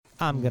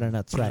I'm gonna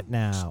nuts right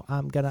now.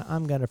 I'm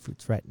gonna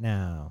fruits right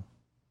now.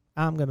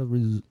 I'm gonna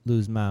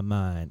lose my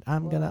mind.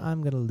 I'm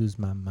gonna lose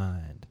my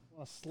mind.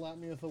 Want to slap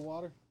me with the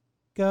water?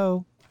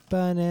 Go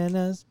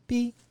bananas,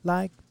 be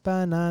like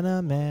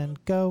Banana Man.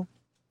 Go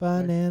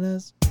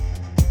bananas.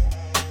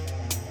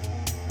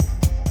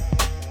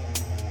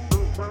 Who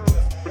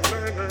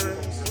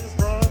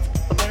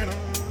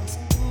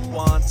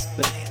wants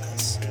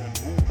bananas? And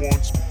who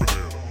wants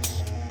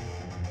bananas?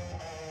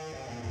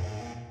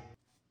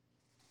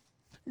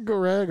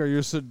 Greg, are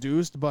you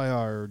seduced by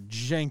our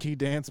janky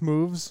dance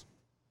moves?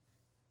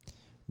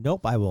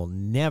 Nope, I will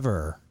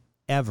never,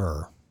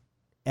 ever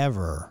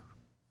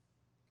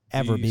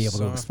be able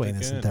to explain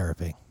this in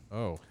therapy.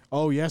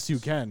 Oh, yes, you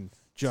can.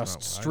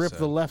 Just strip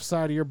the left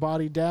side of your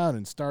body down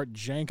and start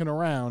janking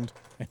around.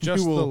 And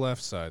Just the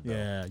left side, though.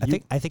 Yeah.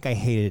 I think I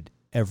hated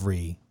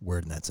every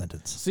word in that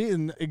sentence. See,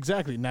 and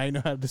exactly. Now you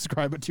know how to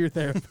describe it to your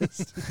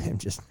therapist. I'm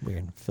just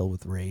weird, filled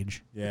with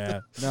rage. Yeah.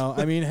 No,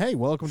 I mean, hey,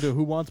 welcome to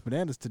Who Wants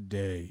Bananas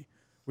today.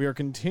 We are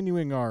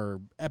continuing our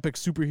epic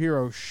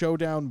superhero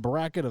showdown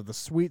bracket of the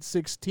Sweet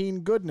 16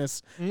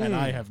 goodness, and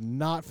I have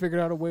not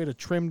figured out a way to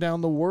trim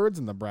down the words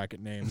in the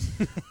bracket names.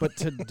 But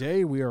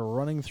today we are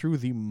running through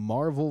the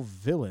Marvel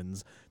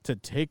villains to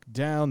take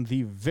down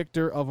the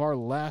victor of our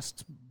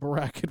last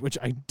bracket, which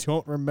I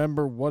don't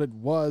remember what it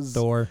was.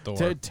 Thor.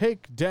 To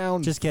take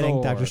down Just kidding,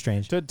 Thor. Doctor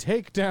Strange. To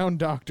take down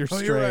Doctor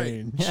Strange. You're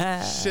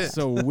right. Shit.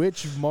 So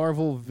which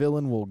Marvel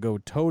villain will go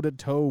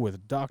toe-to-toe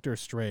with Doctor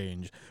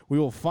Strange? We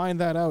will find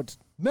that out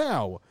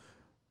now,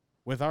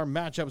 with our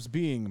matchups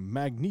being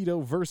Magneto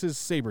versus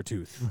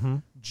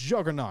Sabretooth,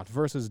 Juggernaut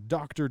versus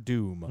Doctor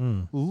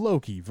Doom,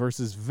 Loki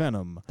versus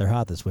Venom, They're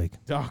hot this week.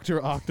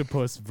 Dr.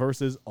 Octopus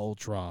versus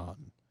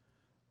Ultron.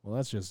 Well,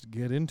 let's just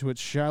get into it,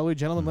 shall we,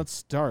 gentlemen? Let's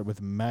start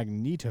with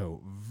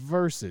Magneto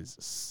versus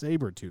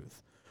Sabretooth.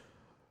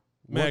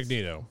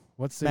 Magneto.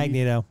 What's the...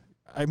 Magneto.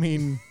 I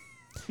mean...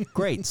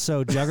 Great.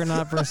 So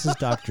Juggernaut versus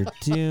Doctor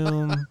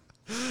Doom.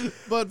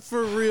 But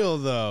for real,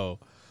 though,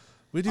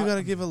 we do got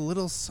to give a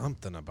little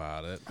something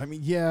about it. I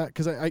mean, yeah,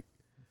 because I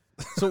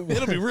so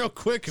It'll be real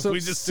quick if So we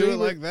just do it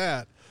like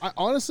that.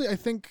 Honestly, I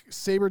think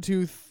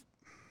Sabretooth,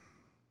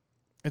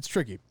 it's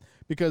tricky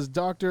because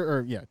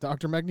Dr.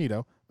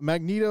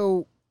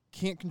 Magneto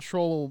can't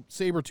control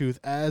Sabretooth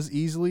as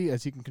easily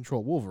as he can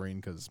control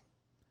Wolverine because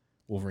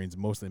Wolverine's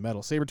mostly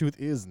metal. Sabretooth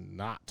is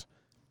not.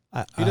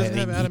 He doesn't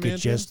have he adamantium? could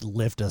just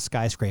lift a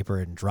skyscraper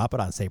and drop it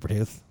on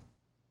Sabretooth.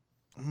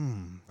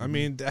 I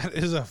mean, that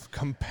is a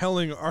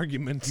compelling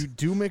argument. You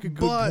do make a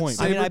good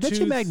point. I mean, I bet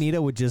you Sabretooth-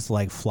 Magneto would just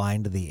like fly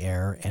into the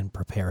air and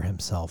prepare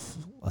himself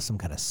some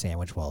kind of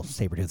sandwich while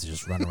Sabretooth is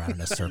just running around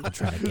in a circle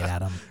trying to get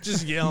at him.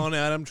 Just yelling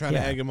at him, trying to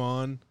Yeah. egg him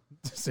on.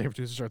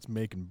 Sabretooth starts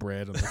making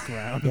bread on the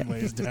ground and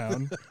lays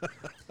down.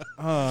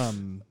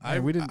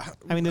 We didn't.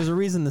 I mean, there's a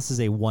reason this is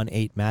a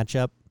 1-8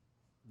 matchup.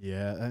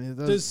 Yeah. I mean,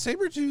 Does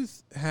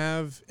Sabretooth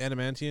have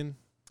adamantium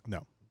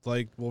no.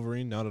 like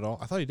Wolverine? Not at all.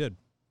 I thought he did.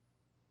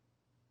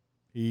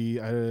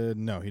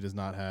 No, he does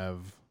not have.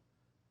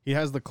 He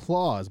has the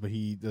claws, but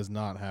he does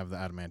not have the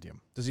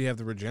adamantium. Does he have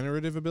the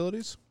regenerative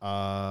abilities?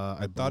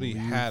 I thought he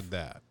had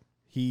that.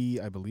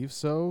 I believe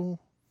so.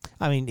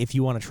 I mean, if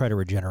you want to try to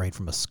regenerate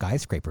from a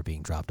skyscraper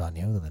being dropped on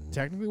you, then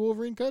Technically,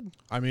 Wolverine could.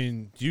 I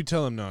mean, you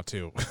tell him not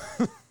to.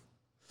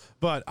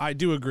 But I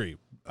do agree.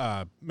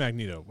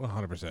 Magneto,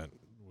 100%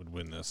 would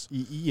win this.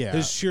 Yeah.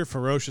 His sheer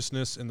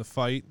ferociousness in the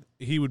fight,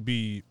 he would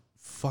be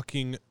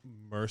fucking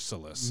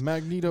merciless.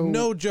 Magneto.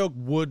 No joke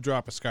would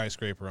drop a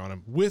skyscraper on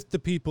him with the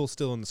people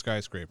still in the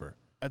skyscraper.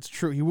 That's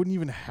true. He wouldn't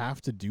even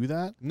have to do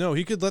that No,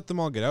 he could let them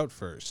all get out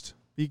first.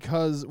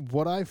 because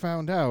what I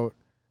found out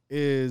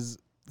is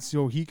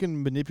so he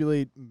can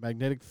manipulate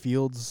magnetic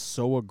fields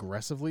so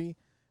aggressively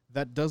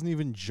that doesn't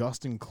even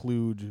just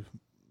include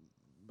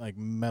like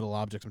metal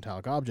objects,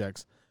 metallic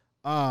objects.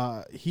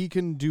 He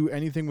can do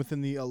anything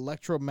within the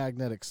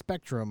electromagnetic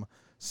spectrum.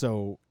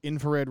 So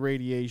infrared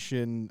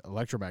radiation,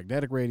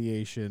 electromagnetic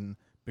radiation,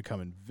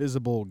 become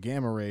invisible,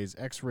 gamma rays,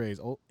 X-rays,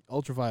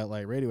 ultraviolet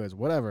light, radio waves,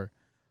 whatever.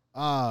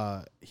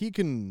 He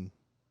can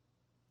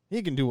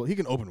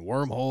open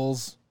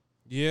wormholes.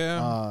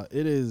 Yeah.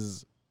 It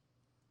is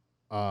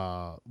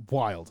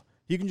wild.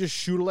 He can just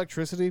shoot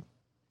electricity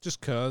Just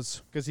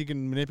cuz. because he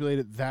can manipulate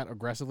it that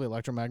aggressively,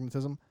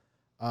 electromagnetism,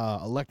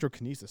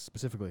 electrokinesis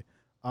specifically.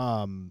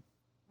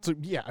 So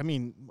yeah, I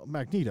mean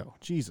Magneto,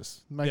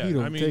 Jesus, Magneto.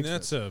 Yeah, I mean, takes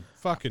that's it. a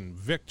fucking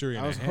victory.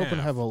 I was hoping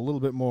to have a little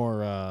bit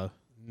more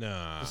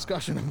nah.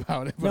 discussion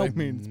about it, but I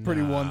mean it's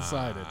pretty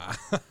one-sided.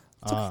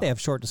 it's okay to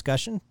have short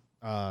discussion.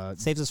 Uh,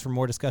 Saves us from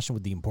more discussion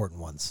with the important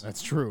ones.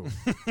 that's true.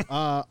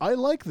 I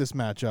like this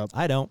matchup.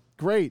 I don't.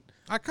 Great,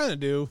 I kind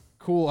of do.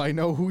 cool. I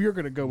know who you're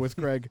going to go with,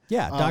 Greg.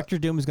 Yeah, Doctor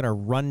Doom is going to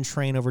run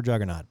train over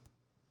Juggernaut.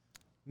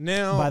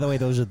 Now, By the way,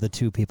 those are the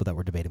two people that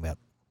we're debating about.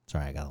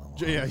 Sorry, I got a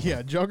little. Yeah, Got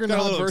a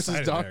Juggernaut little versus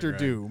excited Doctor there, Greg.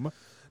 Doom.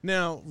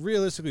 Now,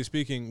 realistically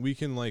speaking, we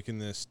can liken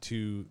this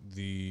to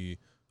the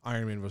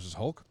Iron Man versus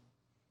Hulk.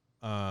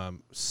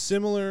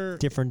 Similar.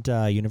 Different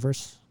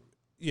universe.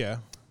 Yeah.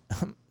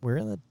 We're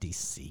in the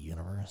DC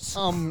universe.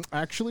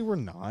 Actually, we're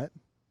not.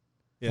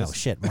 Yes, Oh,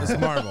 shit, It's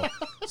Marvel.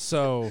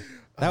 So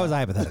That was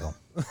hypothetical.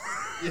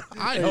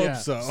 I hope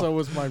so. So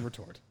was my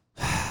retort.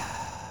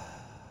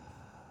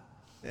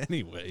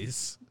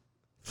 Anyways,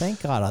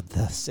 Thank God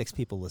the 6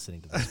 people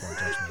listening to this won't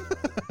judge me.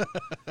 Either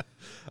way.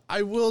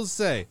 I will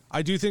say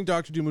I do think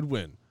Doctor Doom would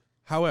win.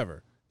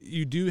 However,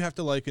 you do have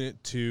to liken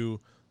it to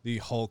the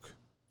Hulk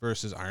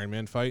versus Iron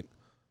Man fight.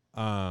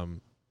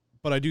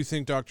 But I do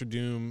think Doctor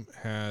Doom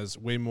has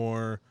way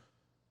more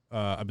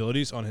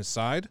abilities on his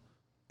side,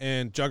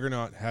 and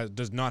Juggernaut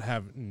does not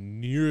have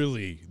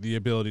nearly the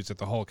abilities that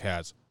the Hulk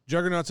has.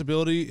 Juggernaut's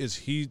ability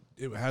is it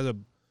has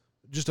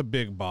just a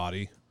big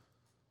body.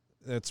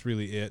 That's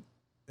really it,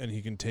 and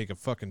he can take a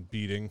fucking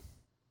beating.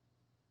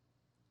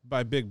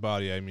 By big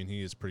body, I mean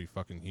he is pretty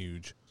fucking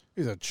huge.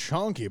 He's a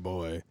chunky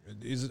boy.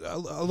 He's a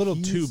little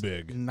too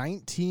big.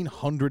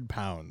 1,900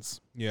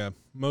 pounds. Yeah,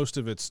 most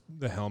of it's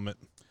the helmet.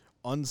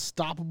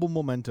 Unstoppable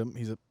momentum.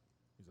 He's a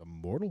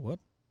mortal. What?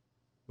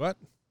 What?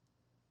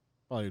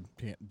 Probably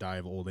can't die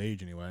of old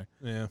age anyway.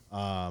 Yeah.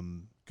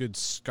 Good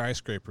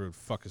skyscraper would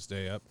fuck his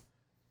day up.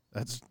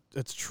 That's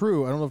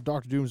true. I don't know if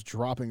Doctor Doom's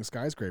dropping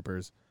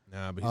skyscrapers.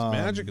 Nah, but he's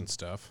magic and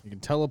stuff. You can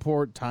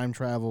teleport, time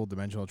travel,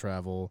 dimensional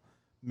travel,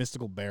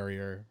 mystical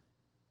barrier.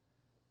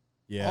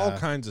 Yeah. All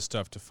kinds of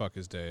stuff to fuck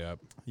his day up.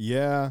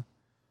 Yeah.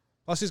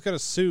 Plus, he's got a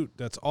suit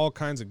that's all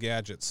kinds of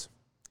gadgets.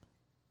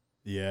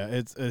 Yeah.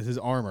 It's his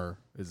armor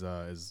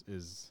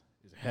is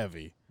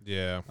heavy.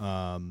 Yeah.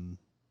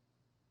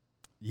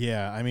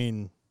 Yeah. I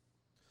mean,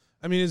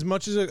 as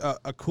much as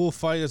a cool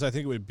fight as I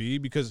think it would be,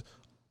 because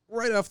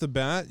right off the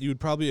bat, you would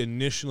probably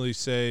initially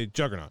say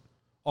Juggernaut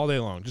all day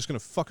long, just going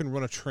to fucking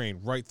run a train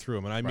right through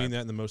him. And I mean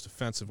that in the most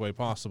offensive way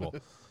possible.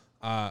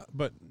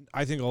 But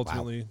I think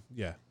ultimately,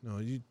 let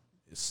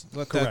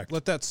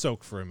that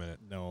soak for a minute.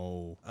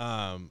 No.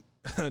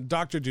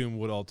 Doctor Doom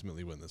would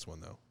ultimately win this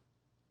one, though,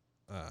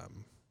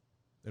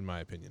 in my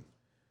opinion.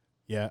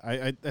 Yeah,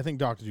 I think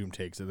Doctor Doom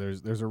takes it.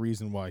 There's a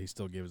reason why he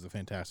still gives the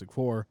Fantastic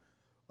Four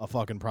a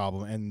fucking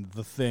problem, and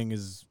the Thing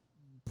is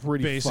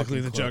pretty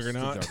basically fucking the close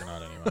Juggernaut. to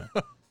Juggernaut anyway.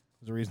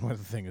 There's a reason why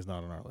the Thing is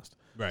not on our list.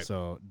 Right.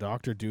 So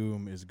Doctor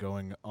Doom is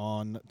going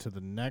on to the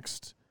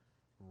next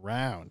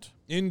round.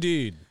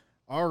 Indeed.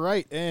 All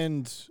right,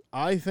 and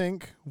I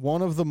think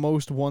one of the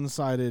most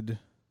one-sided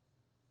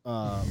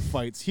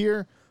fights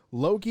here: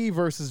 Loki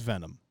versus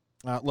Venom.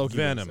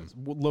 Venom.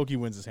 Loki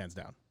wins his hands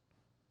down.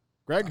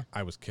 Greg?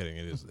 I was kidding.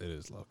 It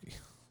is Loki.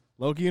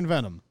 Loki and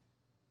Venom.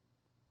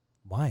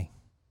 Why?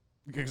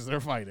 Because they're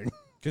fighting.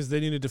 Because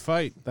they needed to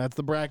fight. That's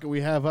the bracket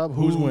we have up.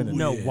 Who's winning?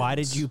 No, Yes. why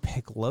did you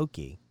pick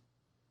Loki?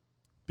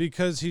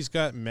 Because he's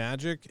got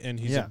magic and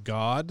he's a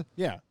god.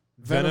 Yeah.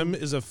 Venom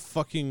is a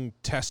fucking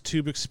test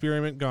tube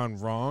experiment gone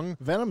wrong.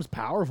 Venom's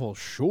powerful,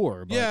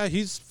 sure. But Yeah,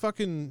 he's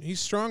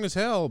strong as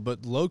hell,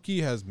 but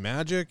Loki has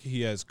magic.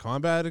 He has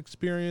combat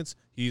experience.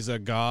 He's a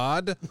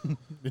god.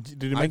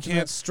 Did you I mention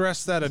can't that?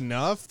 stress that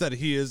enough, that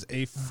he is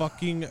a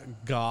fucking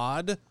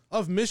god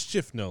of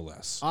mischief, no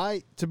less.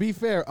 To be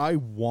fair, I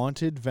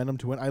wanted Venom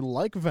to win. I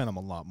like Venom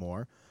a lot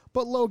more,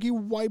 but Loki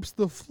wipes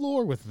the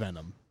floor with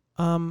Venom.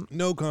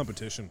 No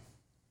competition.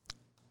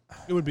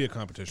 It would be a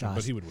competition, Josh.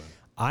 but he would win.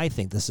 I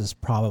think this is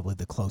probably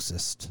the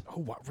closest. Oh,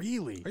 what?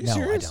 Really? Are you No,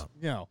 serious? I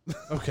don't. No.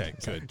 Okay,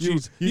 good. You-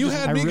 Jeez, you you just-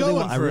 had I me really going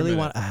want. I for a really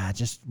minute. want.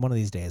 Just one of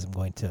these days, I'm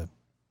going to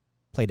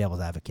play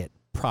devil's advocate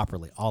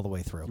properly all the way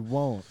You through.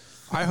 won't.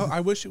 I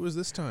wish it was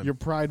this time. Your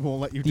pride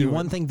won't let you The do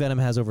one it. thing Venom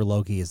has over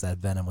Loki is that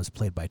Venom was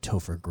played by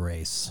Topher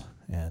Grace,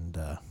 and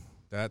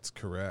That's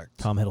correct.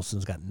 Tom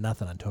Hiddleston's got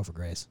nothing on Topher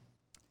Grace.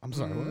 I'm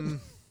sorry. What?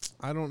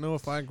 I don't know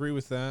if I agree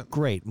with that.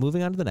 Great.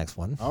 Moving on to the next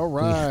one. All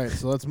right,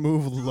 so let's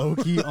move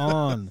Loki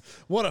on.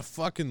 What a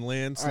fucking All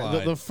landslide.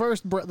 right,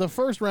 the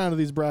first round of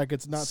these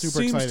brackets not super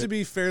Seems excited. to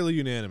be fairly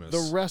unanimous.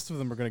 The rest of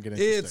them are going to get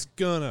interesting. It's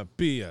gonna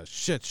be a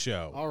shit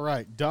show. All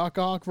right, Doc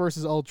Ock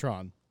versus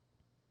Ultron.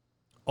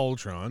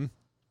 Ultron.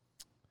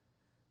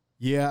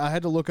 Yeah, I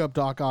had to look up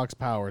Doc Ock's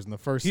powers, and the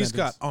first He's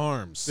sentence, got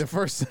arms. the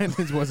first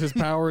sentence was his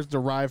powers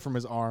derived from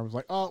his arms.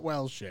 Like, oh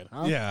well, shit,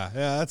 huh? Yeah,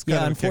 that's Yeah,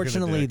 kind of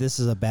unfortunately, this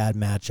is a bad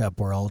matchup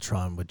where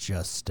Ultron would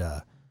just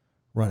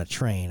run a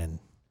train and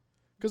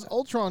Because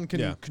Ultron can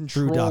Yeah.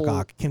 control. through Doc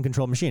Ock can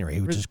control machinery.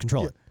 He would just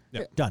control it.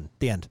 Yeah. Done.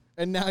 The end.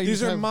 And now you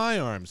These just are have, my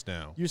arms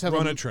now. you just have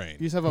Run a a train.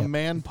 You just have a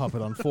man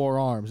puppet on 4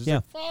 arms. Just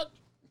Yeah. like,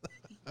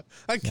 fuck,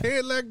 I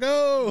can't let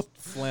go.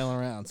 flailing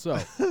around. So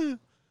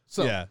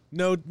Yeah,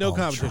 no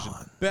competition.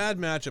 Ultron. Bad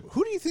matchup.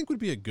 Who do you think would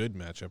be a good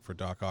matchup for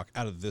Doc Ock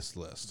out of this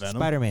list? Venom.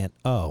 Spider-Man.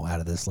 Oh, out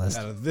of this list.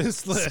 Out of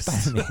this list.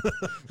 Spider-Man.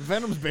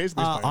 Venom's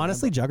basically Spider-Man.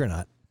 Honestly,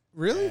 Juggernaut.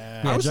 Really?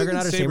 Yeah. I was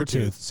Juggernaut thinking or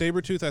Sabretooth.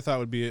 Sabretooth I thought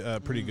would be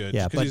pretty good.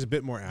 Yeah, because but he's a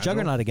bit more agile.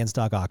 Juggernaut against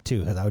Doc Ock too,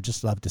 because I would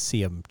just love to see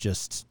him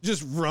just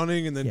Just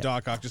running, and then Yeah.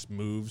 Doc Ock just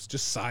moves,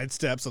 just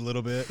sidesteps a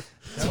little bit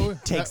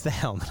takes the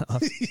helmet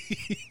off.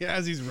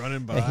 as he's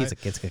running by. Gets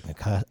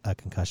a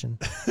concussion.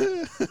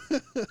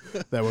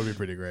 That would be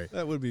pretty great.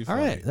 That would be All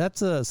funny. right, that's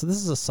so this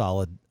is a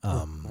solid.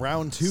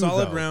 Round 2,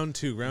 Solid though. round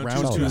 2. Round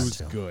Round Solid 2 round is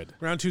two. good.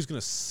 Round 2 is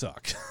gonna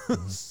suck.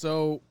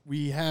 So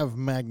we have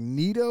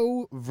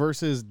Magneto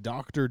versus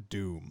Doctor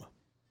Doom.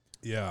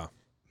 Yeah.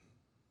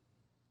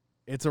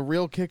 it's a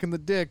real kick in the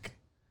dick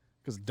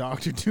because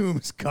Doctor Doom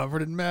is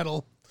covered in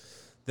metal.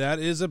 That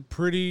is a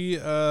pretty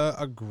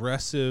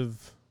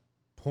aggressive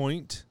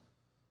point.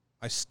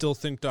 I still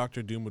think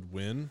Doctor Doom would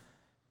win.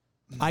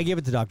 I give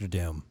it to Doctor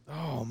Doom.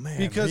 Oh man!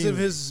 Because of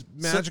his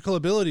magical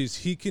abilities,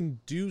 he can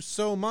do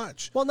so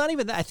much. Well, not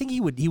even that. I think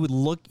he would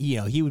look,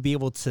 he would be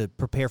able to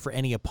prepare for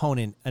any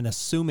opponent, and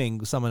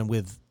assuming someone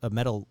with a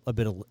metal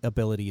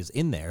ability is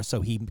in there,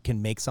 so he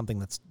can make something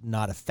that's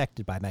not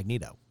affected by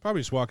Magneto.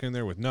 Probably just walk in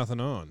there with nothing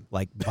on.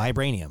 Like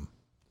vibranium.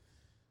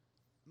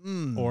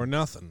 Or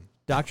nothing.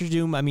 Doctor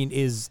Doom, I mean,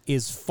 is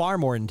far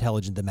more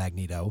intelligent than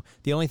Magneto.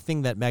 The only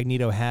thing that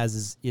Magneto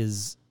has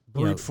is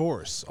Brute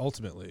force,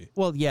 ultimately.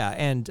 Well, yeah,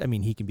 and I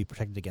mean, he can be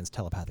protected against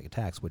telepathic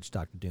attacks, which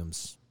Doctor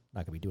Doom's not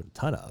going to be doing a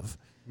ton of.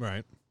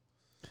 Right.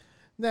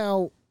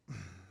 Now,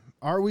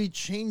 are we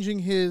changing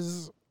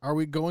his? Are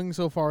we going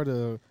so far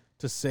to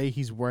say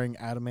he's wearing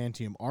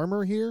adamantium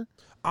armor here?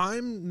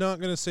 I'm not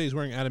going to say he's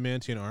wearing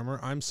adamantium armor.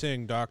 I'm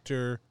saying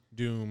Doctor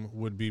Doom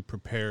would be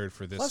prepared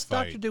for this Plus,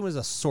 fight. Doctor Doom is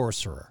a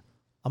sorcerer,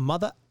 a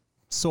mother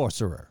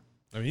sorcerer.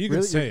 I mean, you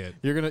can say it.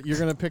 You're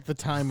gonna pick the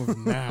time of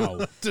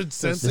now To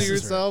censor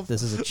yourself.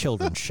 This is a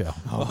children's show.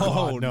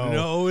 Oh,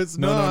 no, it's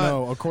no, not.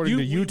 no. According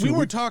to YouTube, we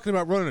were talking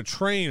about running a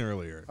train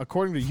earlier.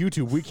 According to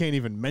YouTube, we can't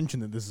even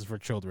mention that this is for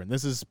children.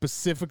 This is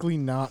specifically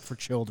not for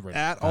children.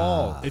 At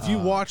all. If you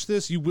watch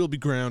this, you will be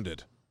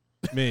grounded.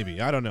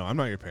 Maybe. I don't know. I'm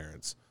not your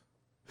parents.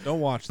 Don't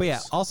watch But this. yeah,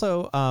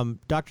 also,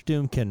 Doctor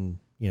Doom can,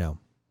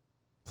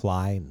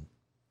 fly. And,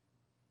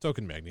 So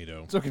can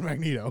Magneto. So can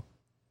Magneto.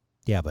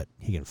 yeah, but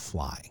he can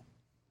fly.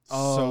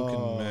 So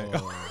can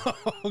Magneto.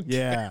 Okay.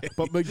 Yeah,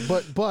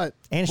 but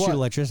And shoot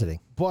electricity.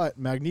 But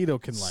Magneto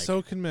can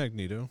So can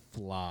Magneto.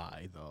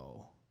 fly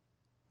though.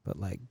 But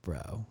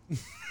bro,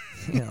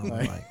 you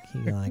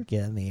can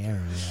get in the air.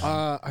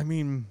 I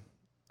mean,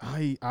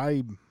 I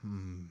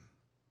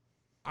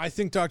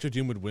think Doctor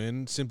Doom would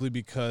win simply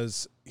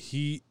because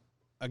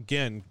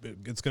again,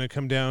 it's going to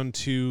come down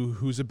to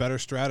who's a better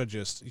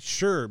strategist.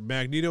 Sure,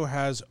 Magneto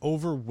has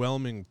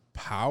overwhelming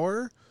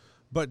power,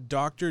 but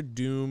Doctor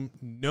Doom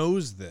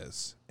knows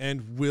this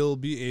and will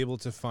be able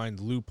to find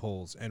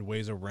loopholes and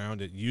ways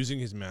around it using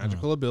his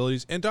magical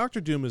abilities. And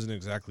Doctor Doom isn't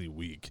exactly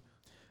weak.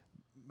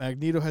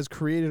 Magneto has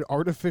created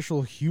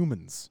artificial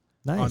humans.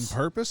 Nice. On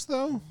purpose,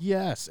 though?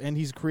 Yes, and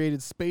he's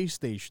created space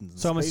stations. And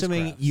So I'm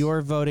assuming spacecrafts.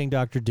 you're voting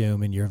Doctor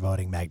Doom and you're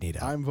voting Magneto.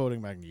 I'm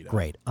voting Magneto.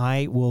 Great.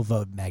 I will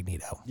vote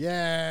Magneto.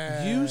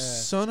 Yeah. You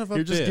son of a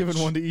You're bitch. just giving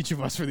one to each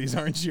of us for these,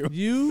 aren't you?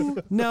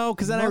 You No,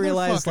 because then I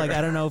realized, Motherfucker.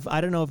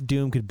 I don't know if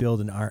Doom could build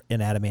an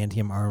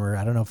adamantium armor.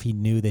 I don't know if he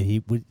knew that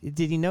he would.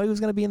 Did he know he was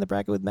going to be in the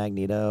bracket with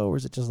Magneto, or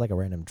is it just like a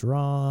random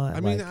draw?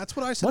 I mean, that's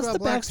what I said what's about the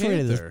Black backstory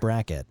to this Panther.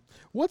 bracket?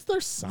 What's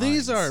their signs?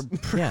 These are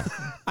Yeah,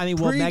 I mean,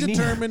 well,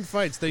 predetermined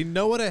fights. They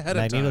know it ahead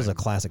of time. Magneto's a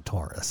classic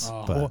Taurus,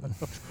 but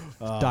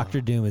Doctor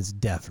Doom is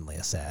definitely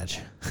a Sag.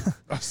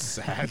 A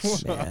Sag.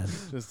 Man,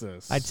 Just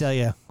this. I tell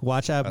you,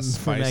 watch out A for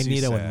spicy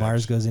Magneto when Sag.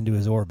 Mars goes into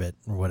his orbit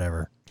or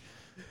whatever.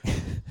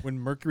 When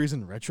Mercury's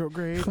in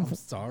retrograde. I'm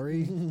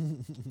sorry.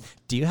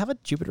 Do you have a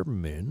Jupiter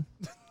moon?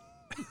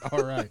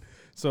 All right.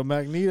 So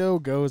Magneto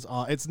goes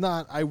on. It's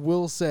not. I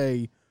will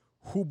say,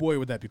 who boy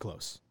would that be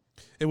close?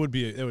 It would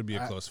be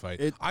a close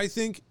fight. I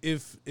think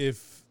if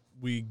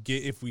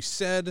we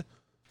said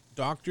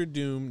Doctor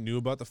Doom knew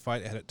about the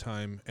fight ahead of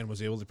time and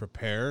was able to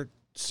prepare,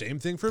 same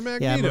thing for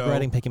Magneto. Yeah, I'm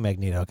regretting picking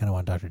Magneto. I kind of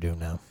want Doctor Doom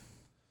now.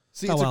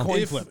 See, Oh, it's well. a coin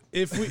If, flip.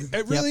 if we,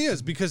 it really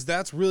is, because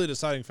that's really a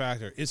deciding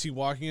factor. Is he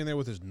walking in there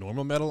with his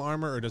normal metal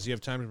armor, or does he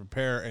have time to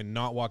prepare and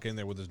not walk in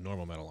there with his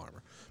normal metal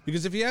armor?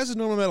 Because if he has his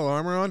normal metal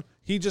armor on,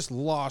 he just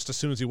lost as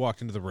soon as he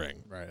walked into the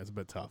ring. Right. It's a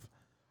bit tough.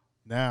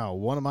 Now,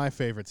 one of my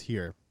favorites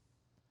here: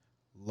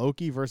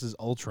 Loki versus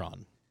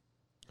Ultron.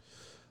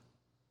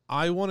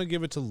 I want to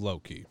give it to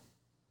Loki.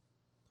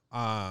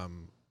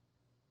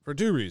 For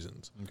two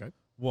reasons. Okay.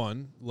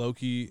 One,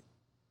 Loki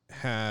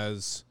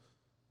has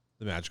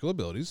the magical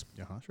abilities.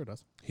 Yeah, sure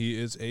does. He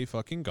is a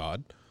fucking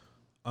god.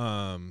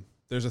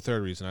 There's a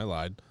third reason I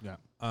lied. Yeah.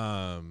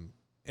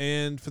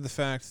 And for the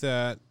fact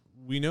that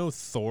we know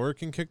Thor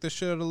can kick the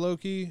shit out of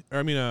Loki,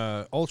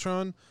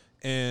 Ultron,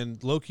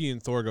 and Loki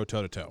and Thor go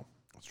toe to toe.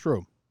 It's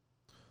true.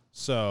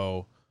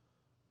 So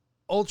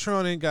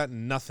Ultron ain't got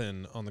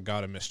nothing on the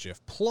God of Mischief.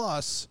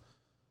 Plus,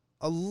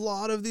 a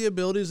lot of the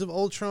abilities of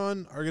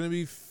Ultron are going to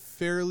be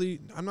fairly,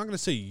 I'm not going to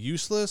say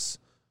useless,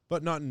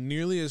 but not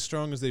nearly as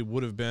strong as they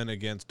would have been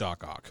against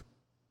Doc Ock.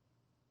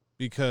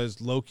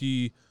 Because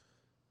Loki,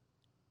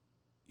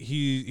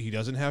 he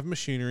doesn't have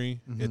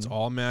machinery. Mm-hmm. It's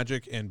all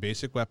magic and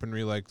basic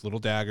weaponry like little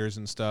daggers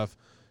and stuff.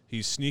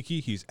 He's sneaky.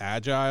 He's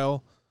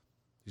agile.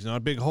 He's not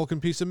a big hulking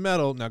piece of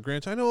metal. Now,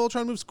 granted, I know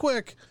Ultron moves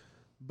quick,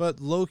 but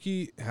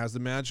Loki has the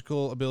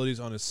magical abilities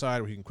on his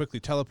side where he can quickly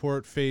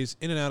teleport, phase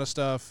in and out of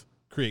stuff,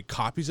 create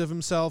copies of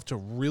himself to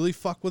really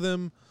fuck with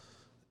him.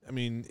 I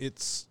mean,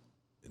 it's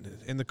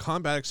in the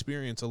combat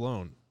experience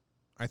alone.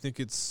 I think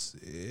it's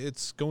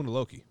going to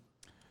Loki.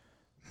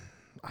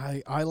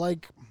 I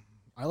like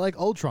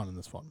Ultron in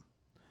this one.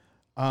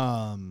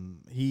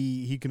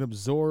 He can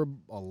absorb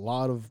a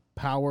lot of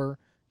power.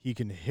 He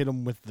can hit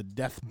them with the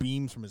death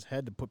beams from his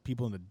head to put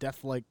people in a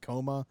death-like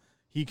coma.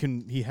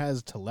 He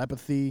has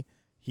telepathy.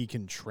 He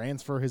can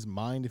transfer his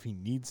mind if he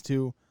needs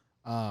to.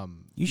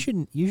 You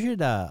should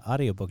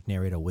audiobook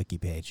narrate a wiki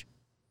page.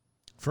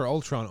 For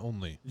Ultron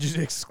only. Just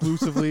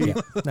exclusively.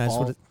 That's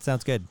what it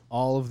sounds good.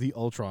 All of the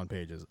Ultron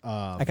pages.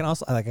 I can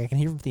also I can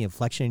hear from the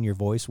inflection in your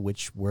voice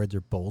which words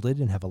are bolded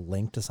and have a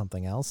link to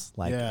something else.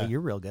 Like Yeah.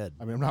 you're real good.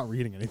 I mean, I'm not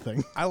reading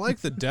anything. I like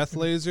the death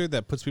laser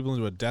that puts people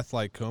into a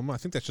death-like coma. I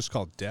think that's just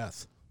called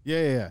death.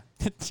 Yeah.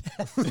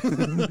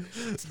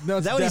 No,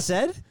 Is that what he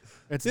said?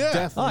 It's Yeah.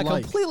 death. Oh, I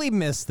completely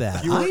missed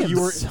that.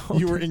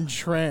 You were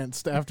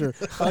entranced after.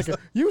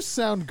 You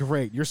sound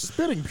great. You're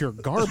spitting pure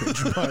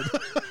garbage, but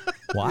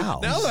Wow.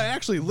 Now that I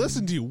actually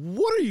listened to you,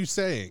 what are you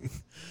saying?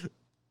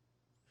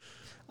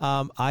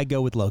 I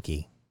go with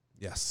Loki.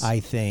 Yes. I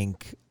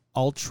think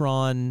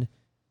Ultron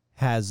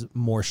has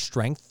more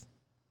strength.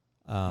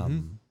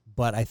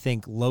 But I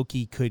think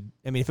Loki could.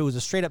 I mean, if it was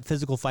a straight up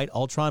physical fight,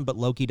 Ultron, but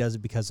Loki does it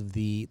because of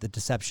the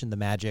deception, the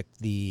magic,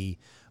 the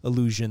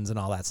illusions, and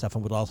all that stuff.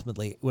 And would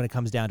ultimately, when it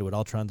comes down to it,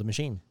 Ultron's a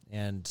machine,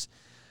 and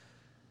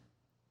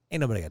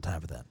ain't nobody got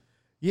time for that.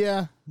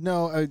 yeah,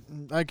 no,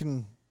 I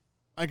can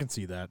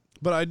see that.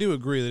 But I do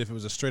agree that if it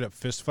was a straight up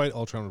fist fight,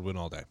 Ultron would win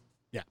all day.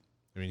 Yeah.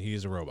 I mean, he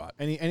is a robot.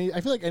 I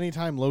feel like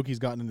anytime Loki's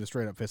gotten into a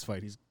straight up fist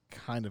fight, he's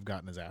kind of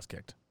gotten his ass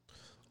kicked.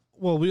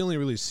 Well, we only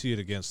really see it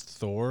against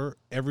Thor.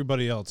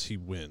 Everybody else, he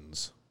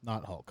wins.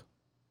 Not Hulk.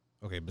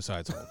 Okay,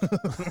 besides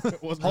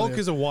Hulk. Wasn't Hulk really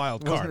is a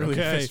wild wasn't card, really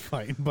a okay? fist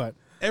fight, but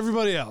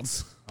Everybody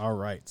else. all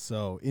right.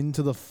 So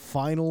into the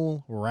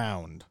final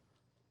round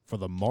for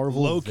the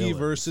Marvel Loki villains.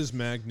 versus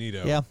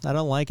Magneto. Yeah, I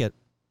don't like it.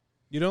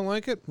 You don't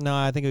like it? No,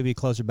 I think it would be a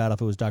closer battle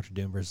if it was Doctor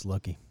Doom versus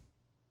Loki.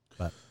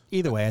 But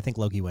either way, I think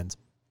Loki wins.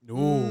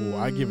 Ooh,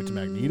 I give it to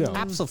Magneto.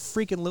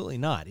 Absolutely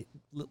not.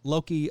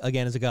 Loki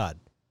again is a god.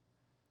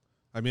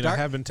 I mean, I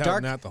have been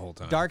touting that the whole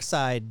time.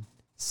 Darkseid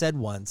said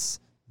once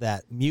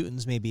that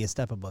mutants may be a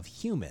step above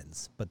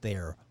humans, but they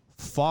are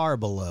far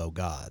below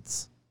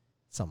gods.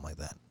 Something like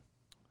that.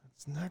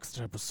 It's next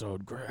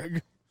episode,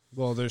 Greg.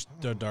 Well, there's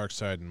the dark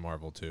side in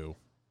Marvel, too.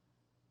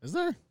 Is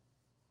there?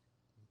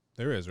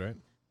 There is, right?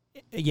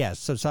 Yeah,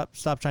 so stop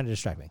trying to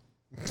distract me.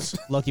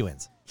 Loki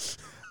wins.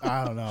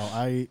 I don't know.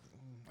 I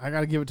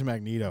got to give it to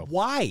Magneto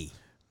Why?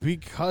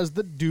 because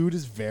the dude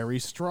is very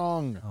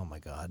strong. Oh my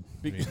god.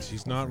 I mean,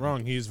 he's not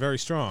wrong. He is very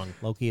strong.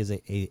 Loki is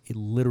a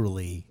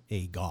literally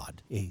a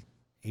god, a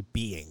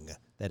being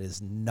that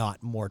is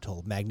not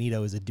mortal.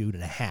 Magneto is a dude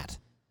in a hat.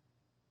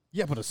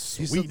 Yeah, but a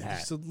sweet hat.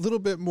 He's a little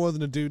bit more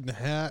than a dude in a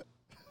hat.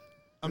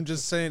 I'm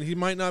just saying he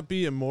might not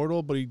be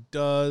immortal, but he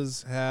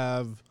does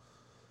have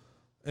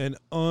an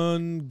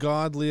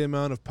ungodly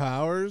amount of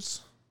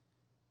powers.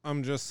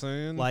 I'm just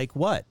saying. Like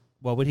what?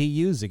 What would he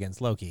use against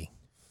Loki?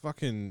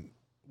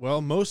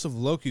 Well, most of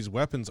Loki's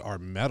weapons are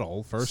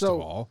metal, first of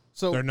all.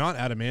 So they're not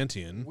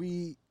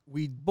adamantium.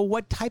 But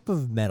what type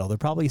of metal? There's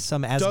probably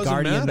some Doesn't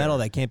Asgardian matter. metal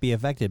that can't be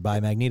affected by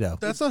Magneto.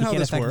 That's not He how can't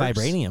this affect works.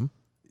 vibranium.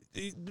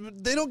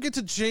 They don't get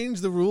to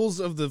change the rules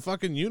of the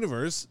fucking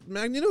universe.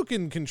 Magneto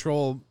can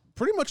control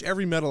pretty much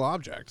every metal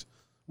object.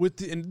 And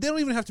they don't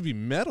even have to be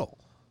metal.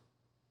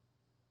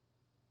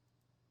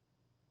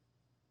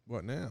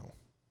 What now?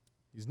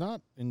 He's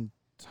not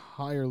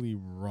entirely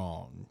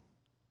wrong.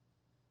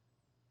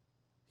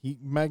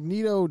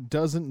 Magneto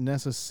doesn't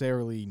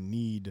necessarily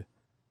need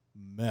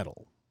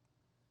metal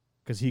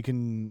because he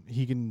can.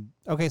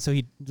 Okay, so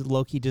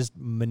Loki just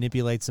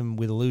manipulates him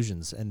with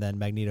illusions, and then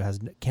Magneto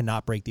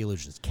cannot break the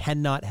illusions.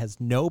 Has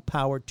no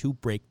power to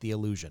break the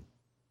illusion.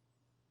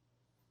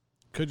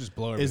 Could just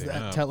blow Is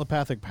everything that up.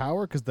 telepathic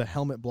power? Because the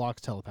helmet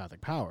blocks telepathic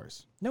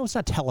powers. No, it's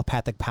not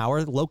telepathic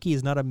power. Loki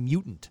is not a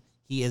mutant.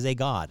 He is a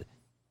god.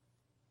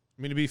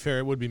 I mean, to be fair,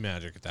 it would be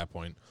magic at that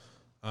point.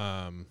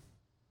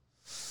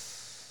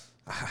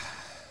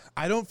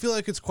 I don't feel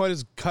like it's quite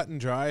as cut and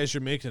dry as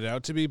you're making it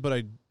out to be,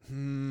 but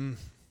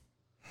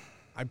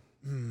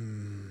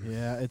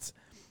Yeah,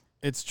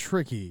 it's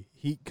tricky.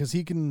 Because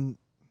he can.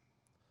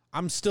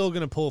 I'm still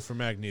going to pull for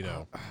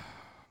Magneto.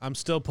 I'm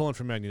still pulling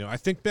for Magneto. I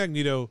think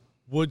Magneto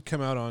would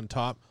come out on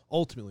top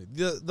ultimately.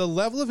 The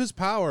level of his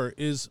power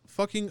is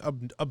fucking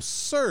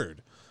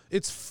absurd.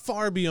 It's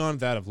far beyond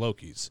that of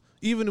Loki's.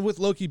 Even with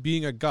Loki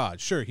being a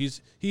god. Sure, he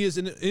is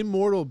an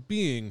immortal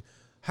being.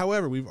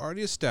 However, we've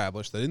already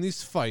established that in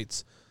these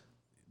fights,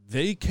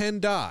 they can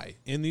die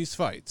in these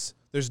fights.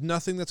 There's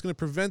nothing that's going to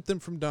prevent them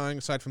from dying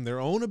aside from their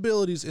own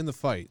abilities in the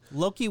fight.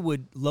 Loki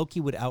would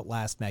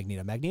outlast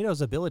Magneto.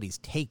 Magneto's abilities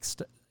take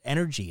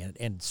energy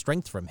and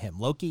strength from him.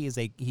 Loki is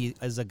a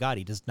god.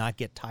 He does not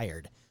get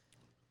tired.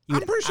 He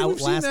would I'm pretty sure we've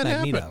seen outlast that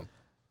Magneto. happen.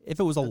 If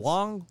it was a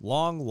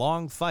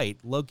long fight,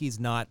 Loki's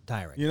not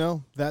tiring. You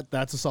know,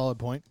 that's a solid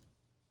point.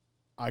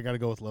 I got to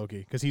go with Loki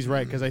because he's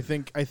right. Because I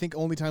think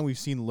only time we've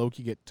seen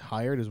Loki get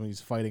tired is when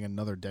he's fighting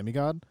another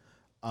demigod.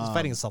 He's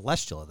fighting a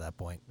celestial at that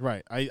point.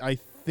 Right. I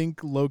think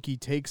Loki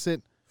takes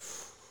it.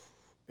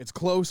 It's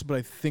close, but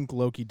I think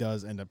Loki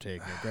does end up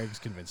taking it. Greg's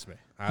convinced me.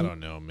 I don't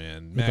know,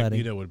 man. Hey, buddy.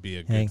 Magneto would be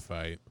a Hey. good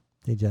fight.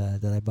 Did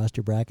I bust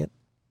your bracket?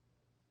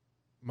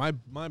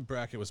 My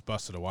bracket was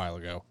busted a while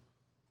ago.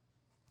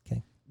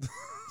 Okay.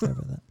 Sorry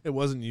about that. It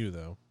wasn't you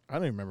though. I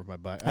don't even remember my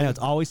bracket. I know it's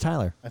always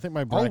Tyler. I think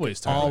my bracket. Always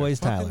Tyler. Always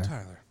Fucking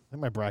Tyler. I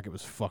think my bracket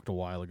was fucked a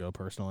while ago.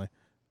 Personally.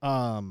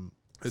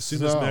 As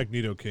soon as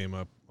Magneto came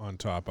up on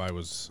top, I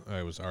was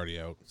already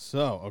out.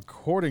 So,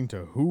 according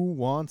to Who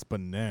Wants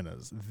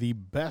Bananas, the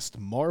best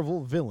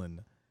Marvel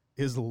villain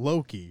is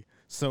Loki.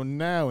 So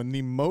now, in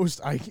the most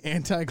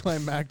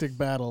anticlimactic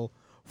battle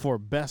for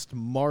best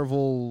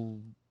Marvel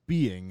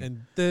being,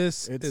 And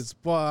this is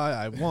why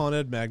I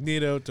wanted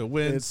Magneto to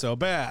win so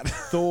bad.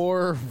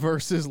 Thor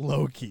versus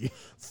Loki.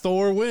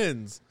 Thor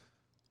wins.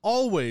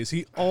 Always.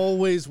 He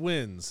always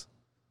wins.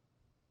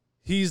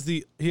 He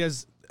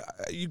has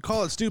you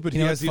call it stupid. You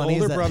He know has what's the funny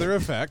is older that- brother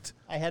effect.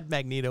 I had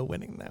Magneto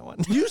winning that one.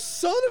 You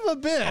son of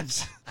a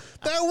bitch.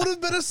 That would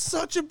have been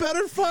such a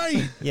better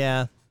fight.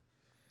 Yeah.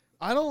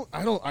 I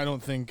don't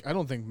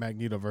think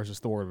Magneto versus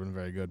Thor would have been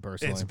very good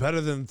personally. It's better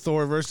than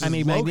Thor versus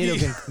Loki.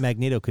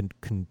 Magneto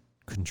can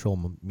control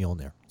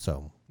Mjolnir.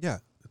 So Yeah,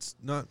 it's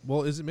not.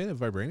 Well, is it made of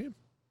vibranium?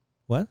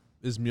 what?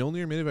 Is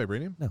Mjolnir made of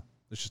vibranium? No.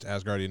 It's just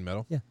Asgardian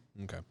metal? Yeah.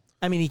 Okay.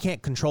 I mean, he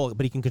can't control it,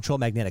 but he can control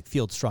magnetic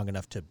field strong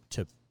enough to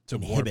To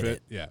warp inhibit it?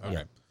 it. Yeah, okay.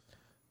 Yeah.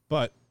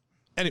 But,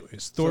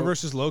 anyways, Thor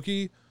versus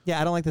Loki. Yeah,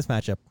 I don't like this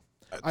matchup.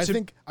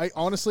 I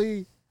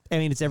honestly, I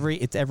mean, it's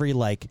every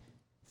like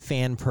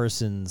fan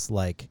person's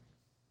like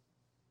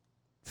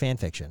fan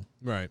fiction.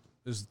 Right.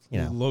 Is You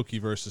know. Loki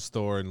versus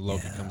Thor, and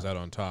Loki comes out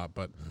on top.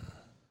 But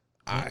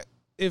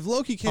if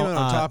Loki came out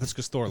on top, it's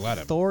because Thor let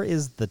him. Thor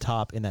is the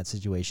top in that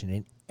situation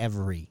in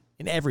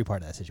every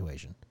part of that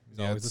situation. he's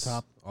always the it's-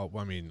 top.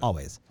 I mean,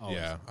 Always.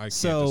 yeah, I can't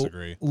So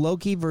disagree.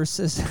 Loki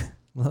versus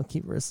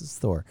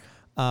Thor.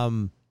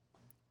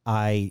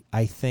 I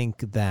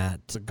think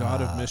that The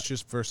god of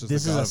mischief versus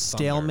this the is god a of thunder.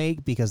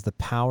 stalemate because the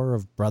power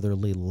of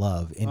brotherly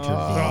love intervenes.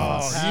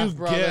 Oh, you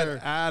Half-brother,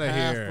 get outta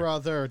half here.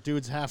 brother,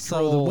 dude's half So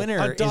troll. the winner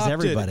Adopted. is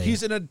everybody.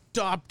 He's an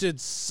adopted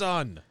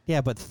son.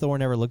 Yeah, but Thor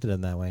never looked at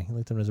him that way. He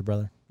looked at him as a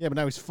brother. Yeah, but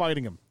now he's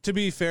fighting him. To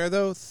be fair,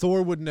 though,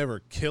 Thor would never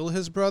kill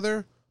his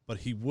brother, but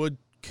he would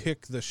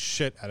kick the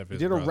shit out of He his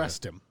did brother.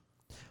 arrest him.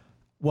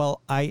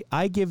 Well,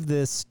 I give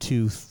this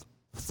to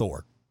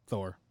Thor.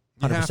 Thor.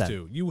 You have 100%.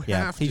 to. You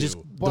Yeah, have he's to. just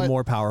the But-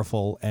 more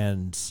powerful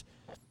and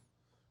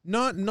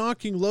Not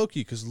knocking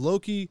Loki, because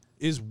Loki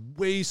is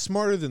way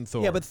smarter than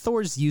Thor. yeah, but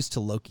Thor's used to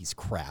Loki's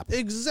crap.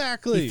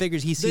 exactly. He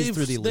figures he sees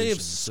through the They have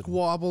illusions and-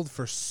 squabbled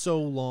for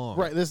so long.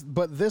 Right.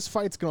 This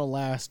fight's gonna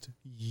last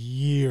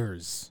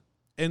years.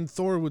 And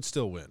Thor would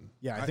still win.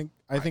 Yeah,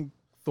 I think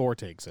Thor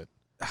takes it.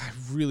 I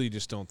really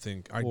just don't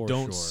think. I For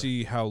don't sure.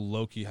 see how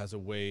Loki has a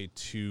way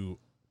to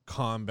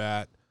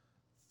combat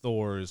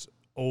Thor's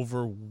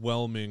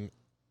overwhelming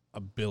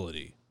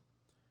ability.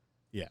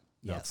 Yeah.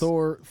 No, Yes.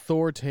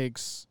 Thor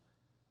takes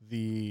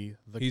the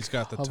He's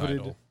got the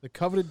title. The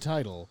coveted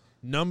title.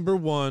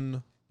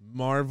 #1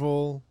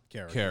 Marvel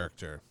Character.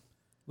 character.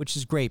 Which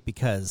is great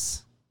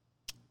because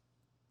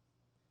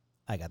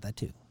I got that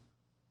too.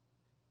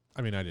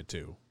 I mean, I did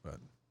too, but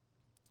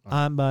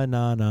I'm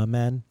Banana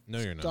Man. no,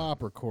 you're not.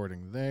 Stop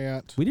recording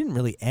that. We didn't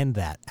really end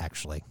that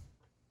actually.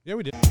 Yeah,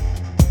 we did.